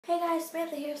guys,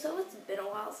 Samantha here. So it's been a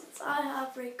while since I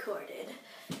have recorded.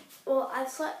 Well,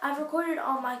 I've recorded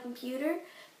on my computer,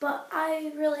 but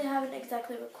I really haven't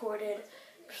exactly recorded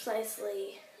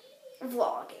precisely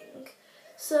vlogging.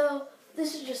 So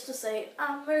this is just to say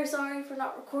I'm very sorry for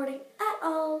not recording at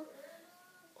all.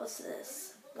 What's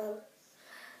this? But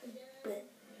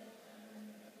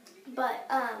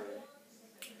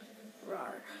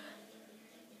rawr.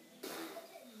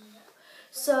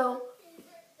 So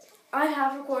I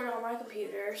have recorded on my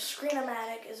computer.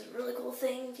 Screen-o-matic is a really cool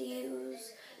thing to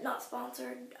use. Not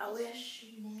sponsored. I wish.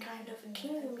 Kind of.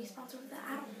 Can you even be sponsored with that?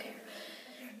 I don't care.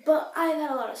 But I've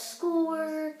had a lot of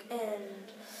schoolwork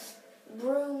and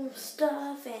room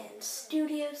stuff and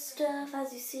studio stuff,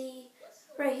 as you see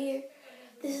right here.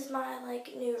 This is my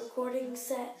new recording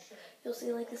set. You'll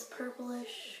see this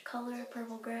purplish color,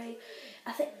 purple gray.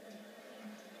 I think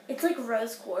it's like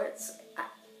Rose Quarts.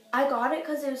 I got it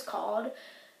because it was called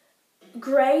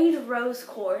Grade Rose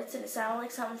Quarts, and it sounded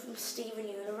like something from Steven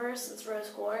Universe, since Rose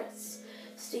Quarts,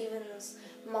 Steven's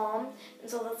mom, and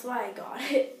so that's why I got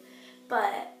it.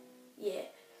 But yeah,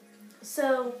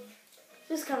 so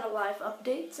just kind of life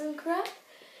updates and crap.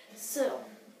 So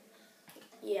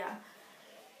yeah,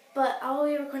 but I'll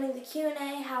be recording the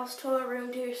Q&A, house tour,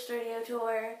 room tour, studio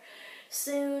tour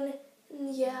soon.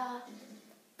 Yeah,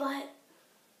 but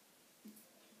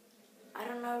I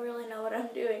don't really know what I'm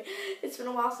doing. It's been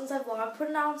a while since I've vlogged.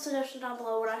 Put down suggestions down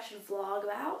below what I should vlog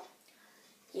about.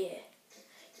 Yeah.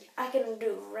 I can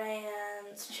do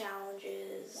rants,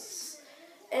 challenges,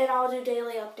 and I'll do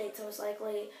daily updates most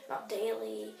likely. Not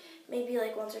daily, maybe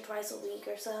once or twice a week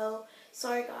or so.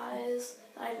 Sorry guys,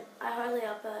 I hardly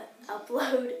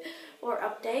upload or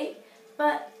update,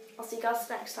 but I'll see you guys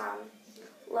next time.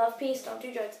 Love, peace, don't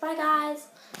do drugs. Bye guys.